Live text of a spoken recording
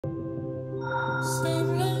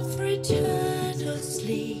Some long for eternal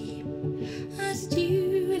sleep, as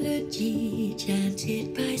eulogy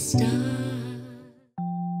chanted by stars.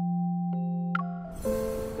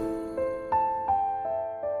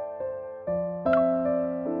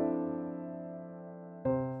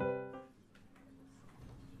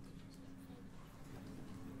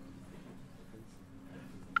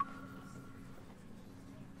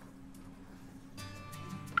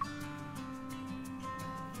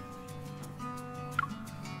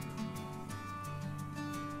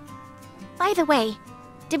 By the way,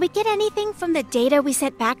 did we get anything from the data we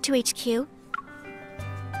sent back to HQ?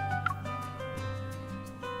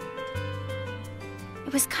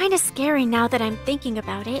 It was kinda scary now that I'm thinking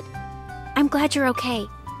about it. I'm glad you're okay.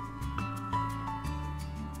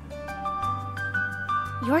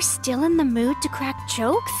 You're still in the mood to crack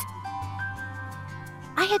jokes?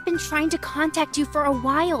 I had been trying to contact you for a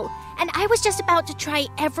while, and I was just about to try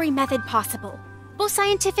every method possible, both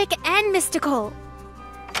scientific and mystical.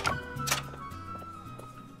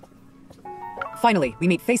 Finally, we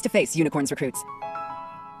meet face-to-face, Unicorns recruits.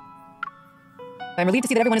 I'm relieved to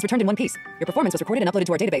see that everyone has returned in one piece. Your performance was recorded and uploaded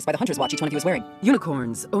to our database by the Hunter's Watch each one of you is wearing.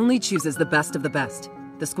 Unicorns only chooses the best of the best.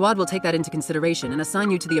 The squad will take that into consideration and assign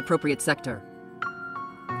you to the appropriate sector.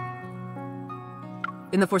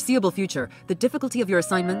 In the foreseeable future, the difficulty of your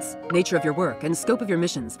assignments, nature of your work, and scope of your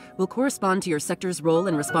missions will correspond to your sector's role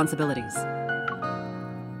and responsibilities.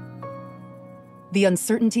 The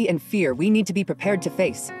uncertainty and fear we need to be prepared to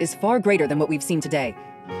face is far greater than what we've seen today.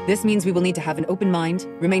 This means we will need to have an open mind,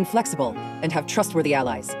 remain flexible, and have trustworthy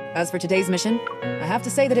allies. As for today's mission, I have to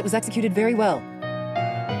say that it was executed very well.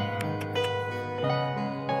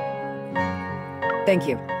 Thank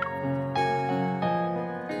you.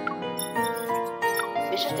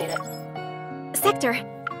 Mission data. Sector.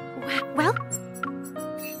 Well?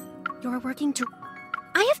 You're working to...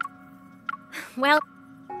 I have... Well...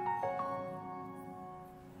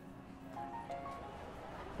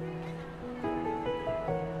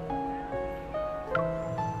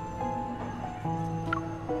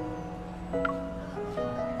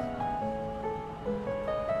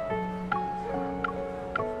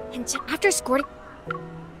 And after escorting...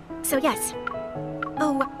 So yes.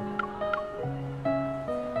 Oh...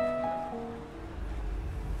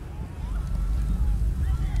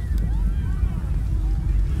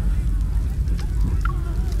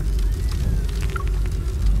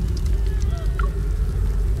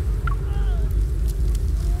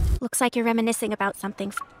 Looks like you're reminiscing about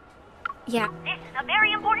something. Yeah. This is a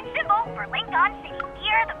very important symbol for Lincoln City.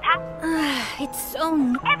 Near the path. It's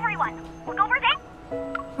so... Everyone, look over there.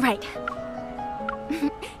 Right.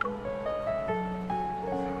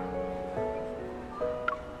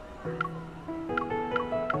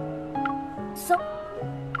 So,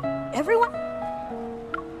 everyone?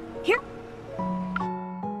 Here?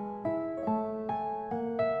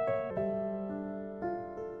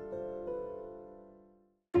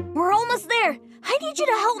 We're almost there. I need you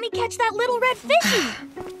to help me catch that little red fishy.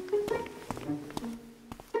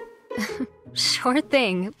 Sure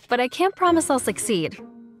thing, but I can't promise I'll succeed.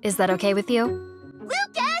 Is that okay with you?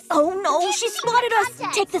 Lucas! Oh no, she spotted us!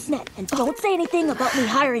 Take this net, and don't say anything about me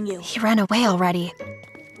hiring you. He ran away already.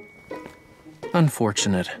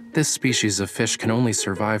 Unfortunate. This species of fish can only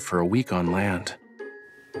survive for a week on land.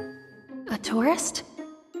 A tourist?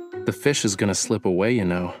 The fish is gonna slip away, you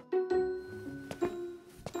know.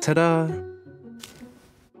 Ta-da!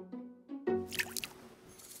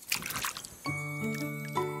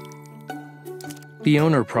 The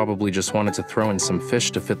owner probably just wanted to throw in some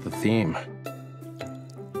fish to fit the theme.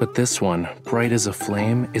 But this one, bright as a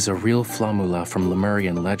flame, is a real flammula from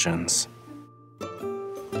Lemurian legends.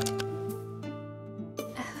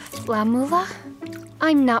 Flammula?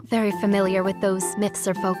 I'm not very familiar with those myths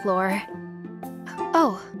or folklore.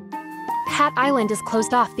 Oh, Hat Island is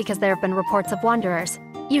closed off because there have been reports of wanderers.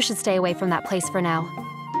 You should stay away from that place for now.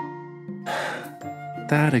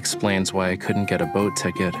 That explains why I couldn't get a boat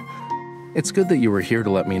ticket. It's good that you were here to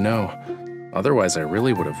let me know. Otherwise, I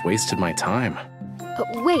really would have wasted my time.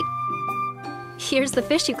 Wait. Here's the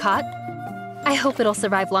fish you caught. I hope it'll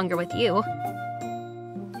survive longer with you.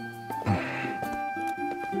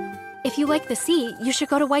 If you like the sea, you should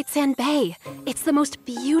go to White Sand Bay. It's the most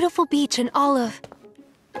beautiful beach in all of...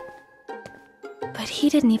 But he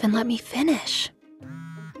didn't even let me finish.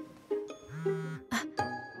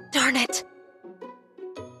 Darn it.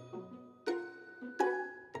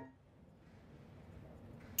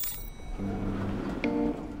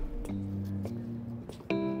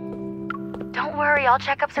 Don't worry, all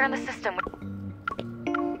checkups are in the system.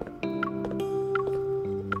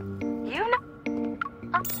 You know...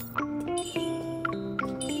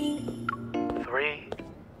 3,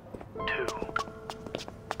 2.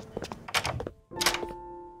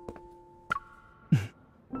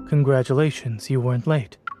 Congratulations, you weren't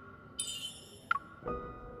late.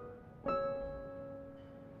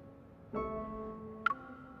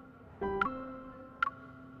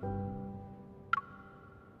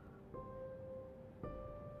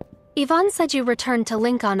 Yvonne said you returned to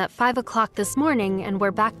Lincoln at 5 o'clock this morning and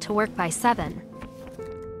were back to work by 7.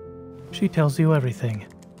 She tells you everything.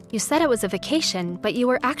 You said it was a vacation, but you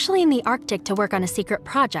were actually in the Arctic to work on a secret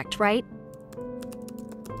project, right?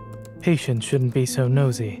 Patients shouldn't be so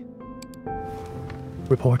nosy.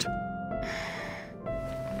 Report.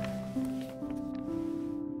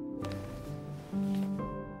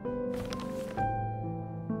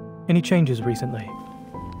 Any changes recently?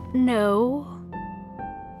 No.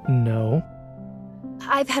 No.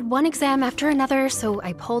 I've had one exam after another, so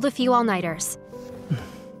I pulled a few all-nighters.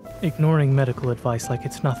 Ignoring medical advice like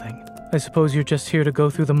it's nothing. I suppose you're just here to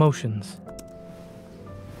go through the motions.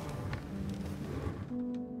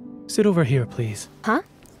 Sit over here, please. Huh?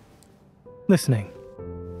 Listening.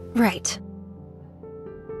 Right.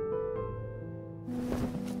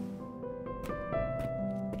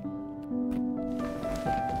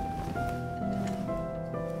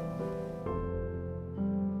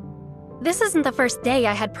 This isn't the first day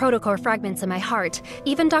I had protocore fragments in my heart.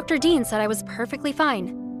 Even Dr. Dean said I was perfectly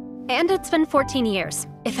fine. And it's been 14 years.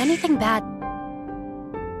 If anything bad...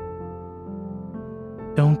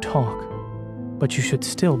 Don't talk, but you should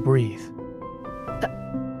still breathe.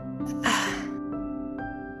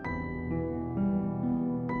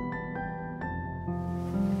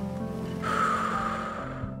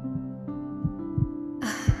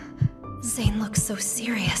 Zane looks so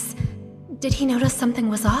serious. Did he notice something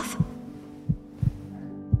was off?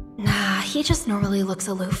 Nah, he just normally looks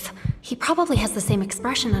aloof. He probably has the same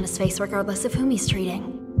expression on his face regardless of whom he's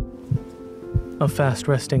treating. A fast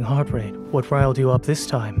resting heart rate. What riled you up this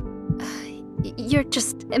time? You're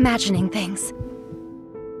just imagining things.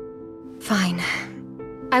 Fine.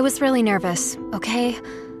 I was really nervous, okay?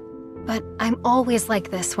 But I'm always like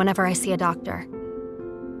this whenever I see a doctor.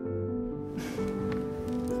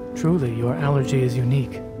 Truly, your allergy is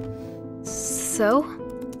unique. So?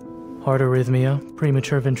 Heart arrhythmia,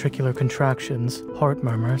 premature ventricular contractions, heart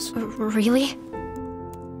murmurs. Really?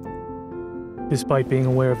 Despite being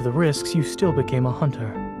aware of the risks, you still became a hunter.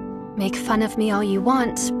 Make fun of me all you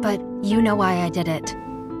want, but you know why I did it.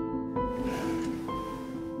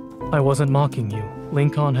 I wasn't mocking you.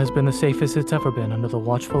 Lincoln has been the safest it's ever been under the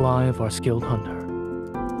watchful eye of our skilled hunter.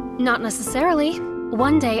 Not necessarily.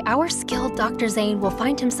 One day, our skilled Dr. Zane will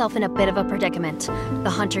find himself in a bit of a predicament. The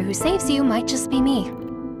hunter who saves you might just be me.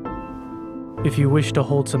 If you wish to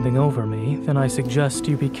hold something over me, then I suggest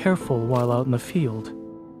you be careful while out in the field.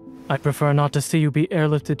 I'd prefer not to see you be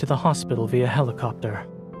airlifted to the hospital via helicopter.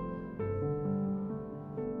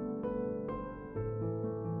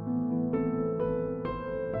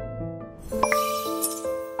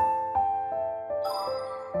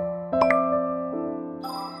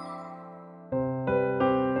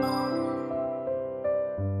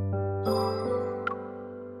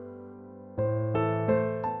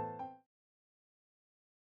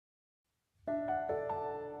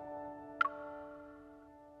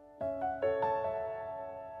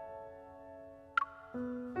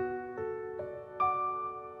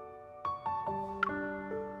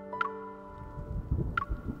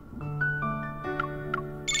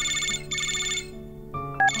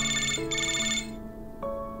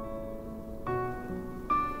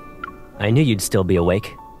 I knew you'd still be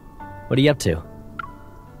awake. What are you up to?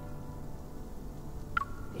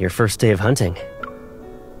 Your first day of hunting.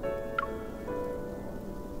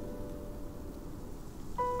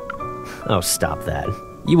 Oh, stop that.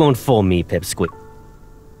 You won't fool me, Pipsqueak.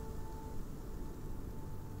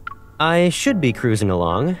 I should be cruising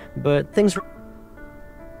along, but things...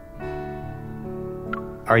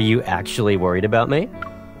 Are you actually worried about me?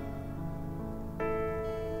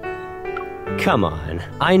 Come on,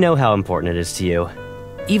 I know how important it is to you,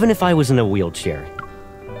 even if I was in a wheelchair.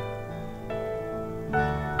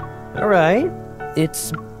 Alright,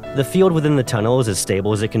 the field within the tunnel is as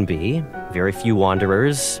stable as it can be, very few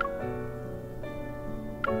wanderers.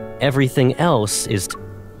 Everything else is...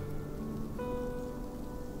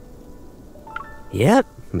 Yep,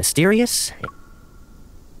 mysterious.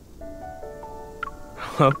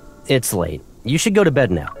 Oh, it's late. You should go to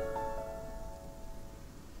bed now.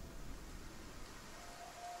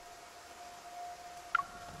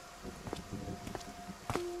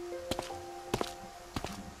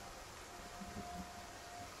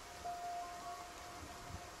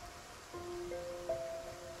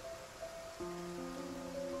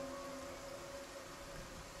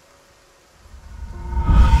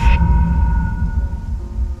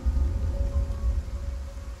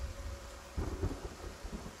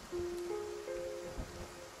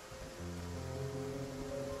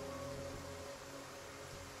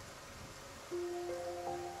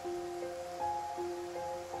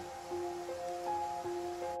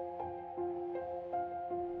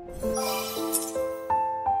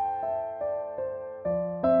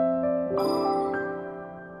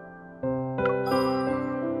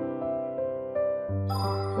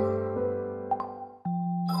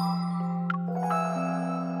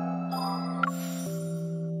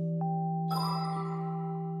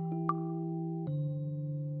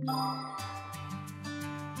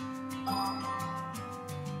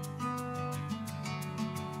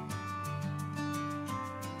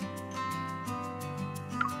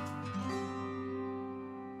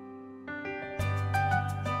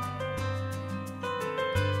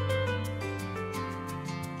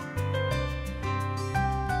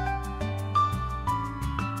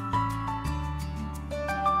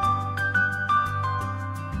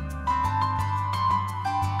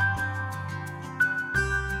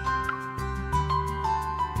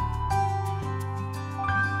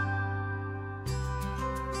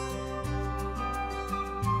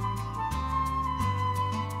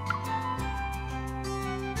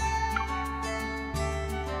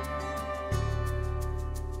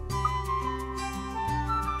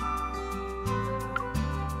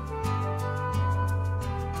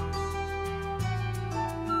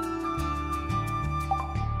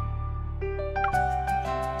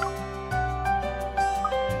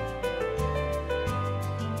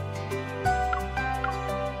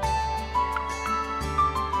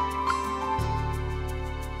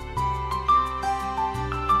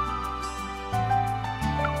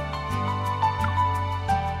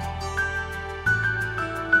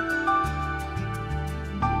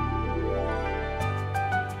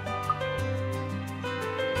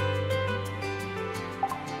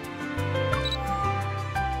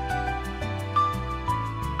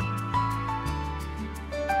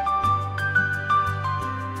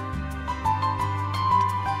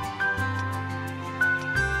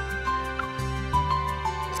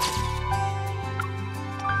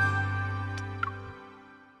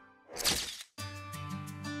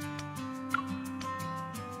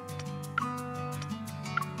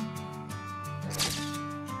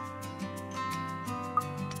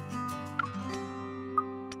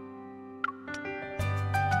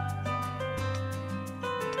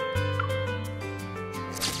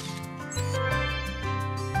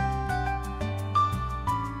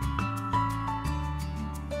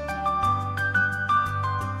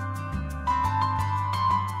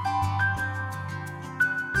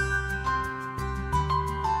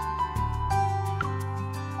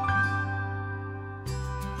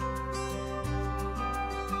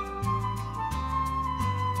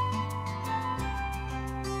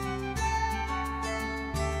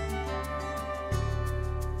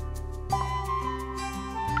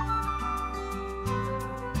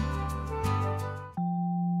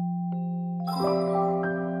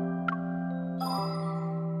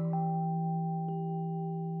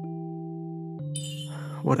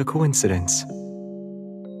 What a coincidence.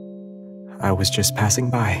 I was just passing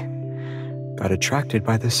by, got attracted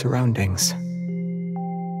by the surroundings.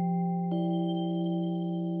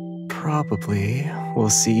 Probably we'll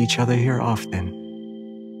see each other here often.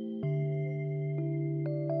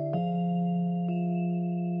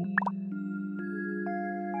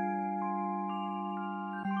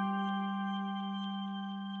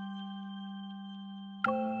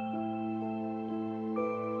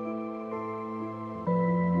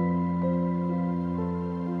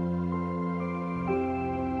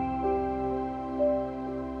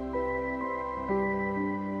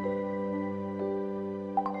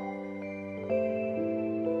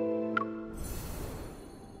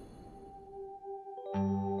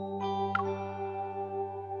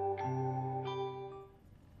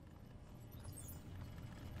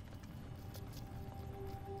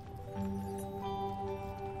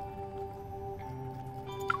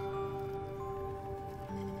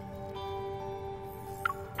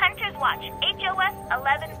 Hunter's Watch, HOS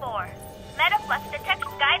 11-4. Metaflux detects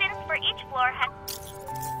guidance for each floor has...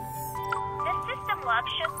 The system log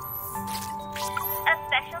shows... A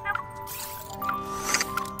special...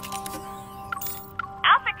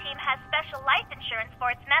 Alpha Team has special life insurance for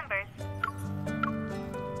its members.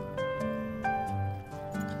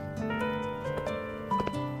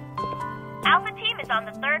 Alpha Team is on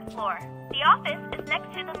the 3rd floor. The office is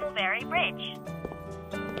next to the Mulberry Bridge.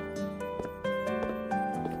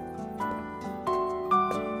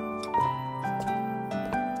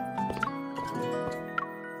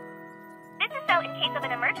 In case of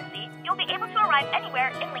an emergency, you'll be able to arrive anywhere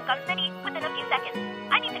in Lincoln City within a few seconds.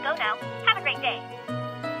 I need to go now. Have a great day.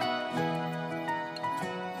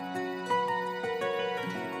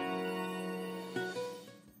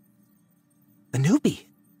 A newbie.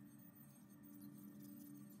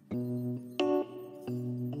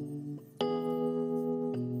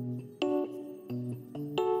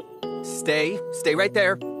 Stay right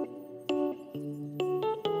there.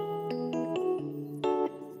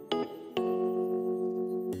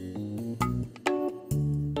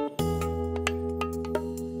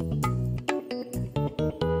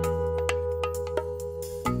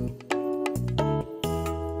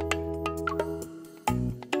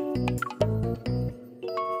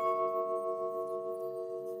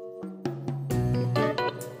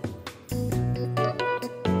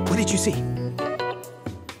 did you see?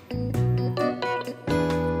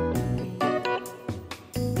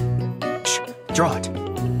 Shh, draw it.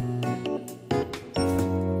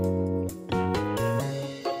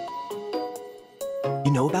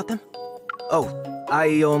 You know about them? Oh,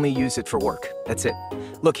 I only use it for work. That's it.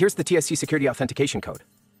 Look, here's the TSC security authentication code.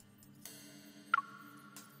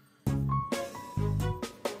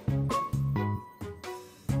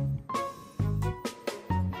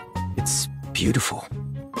 It's beautiful.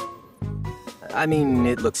 I mean,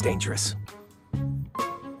 it looks dangerous.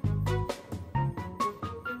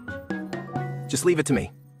 Just leave it to me.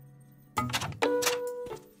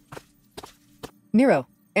 Nero,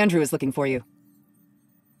 Andrew is looking for you.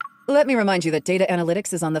 Let me remind you that data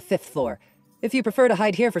analytics is on the 5th floor. If you prefer to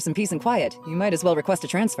hide here for some peace and quiet, you might as well request a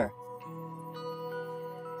transfer.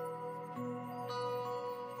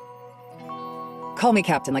 Call me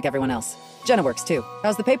Captain like everyone else. Jenna works too.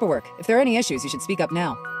 How's the paperwork? If there are any issues, you should speak up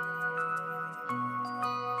now.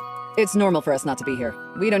 It's normal for us not to be here.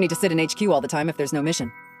 We don't need to sit in HQ all the time if there's no mission.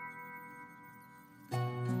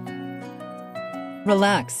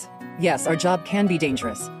 Relax. Yes, our job can be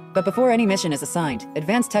dangerous. But before any mission is assigned,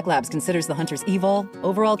 Advanced Tech Labs considers the hunter's evol,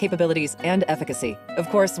 overall capabilities, and efficacy. Of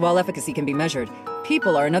course, while efficacy can be measured,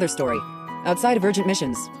 people are another story. Outside of urgent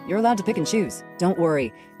missions, you're allowed to pick and choose. Don't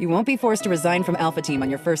worry, you won't be forced to resign from Alpha Team on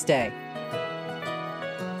your first day.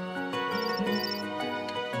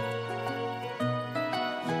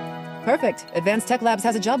 Perfect. Advanced Tech Labs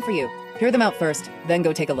has a job for you. Hear them out first, then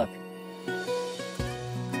go take a look.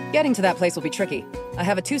 Getting to that place will be tricky. I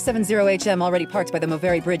have a 270HM already parked by the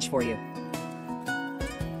Moveri Bridge for you.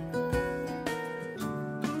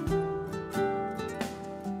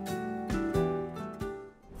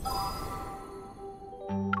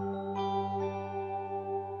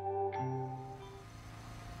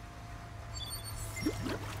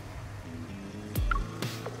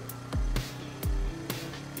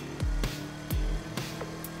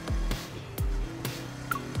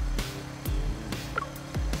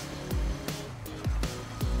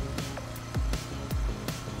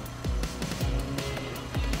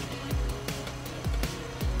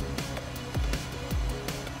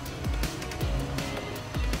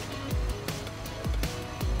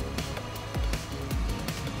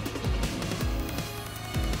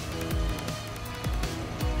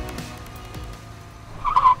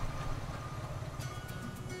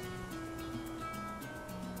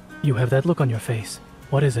 You have that look on your face.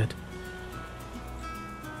 What is it?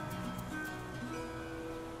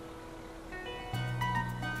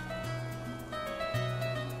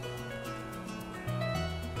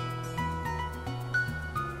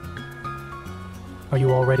 Are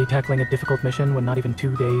you already tackling a difficult mission when not even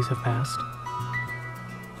 2 days have passed?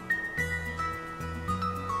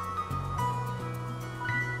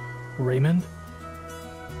 Raymond?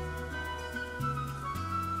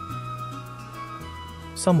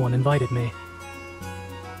 Someone invited me.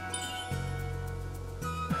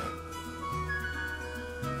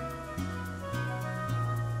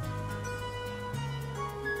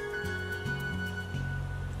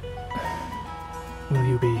 Will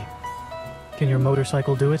you be? Can your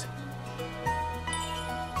motorcycle do it?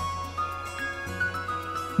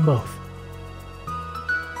 Both.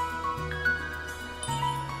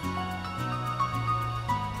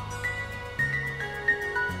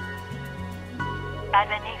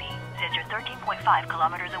 Advent Navy says you're 13.5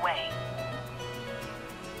 kilometers away.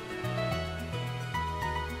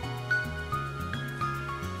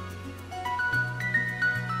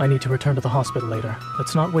 I need to return to the hospital later.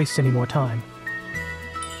 Let's not waste any more time.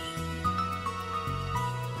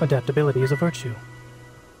 Adaptability is a virtue.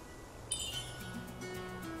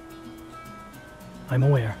 I'm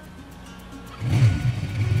aware.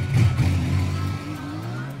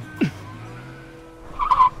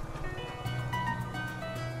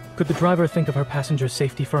 Could the driver think of her passenger's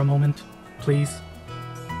safety for a moment, please?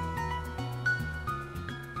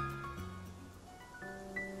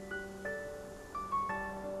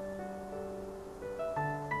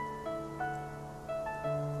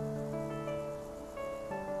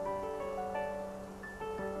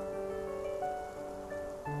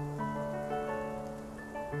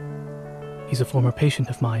 He's a former patient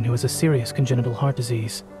of mine who has a serious congenital heart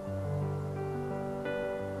disease.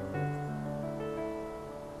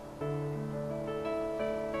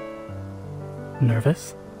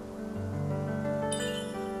 Nervous?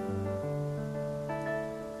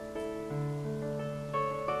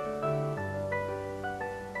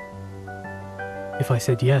 If I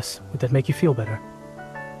said yes, would that make you feel better?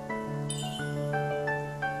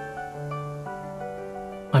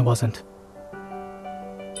 I wasn't.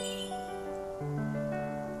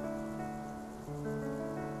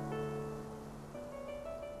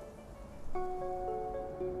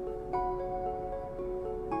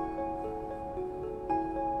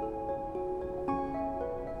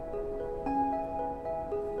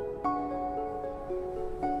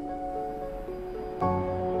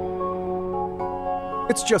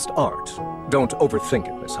 It's just art. Don't overthink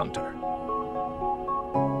it, Miss Hunter.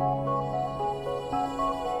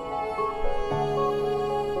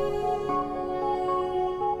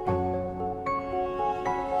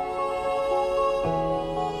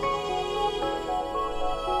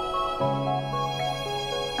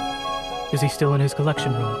 Is he still in his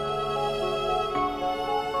collection room?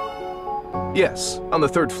 Yes, on the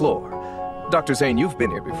 3rd floor. Dr. Zane, you've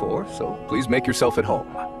been here before, so please make yourself at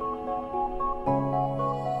home.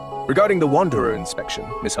 Regarding the Wanderer inspection,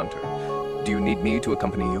 Miss Hunter, do you need me to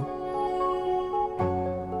accompany you?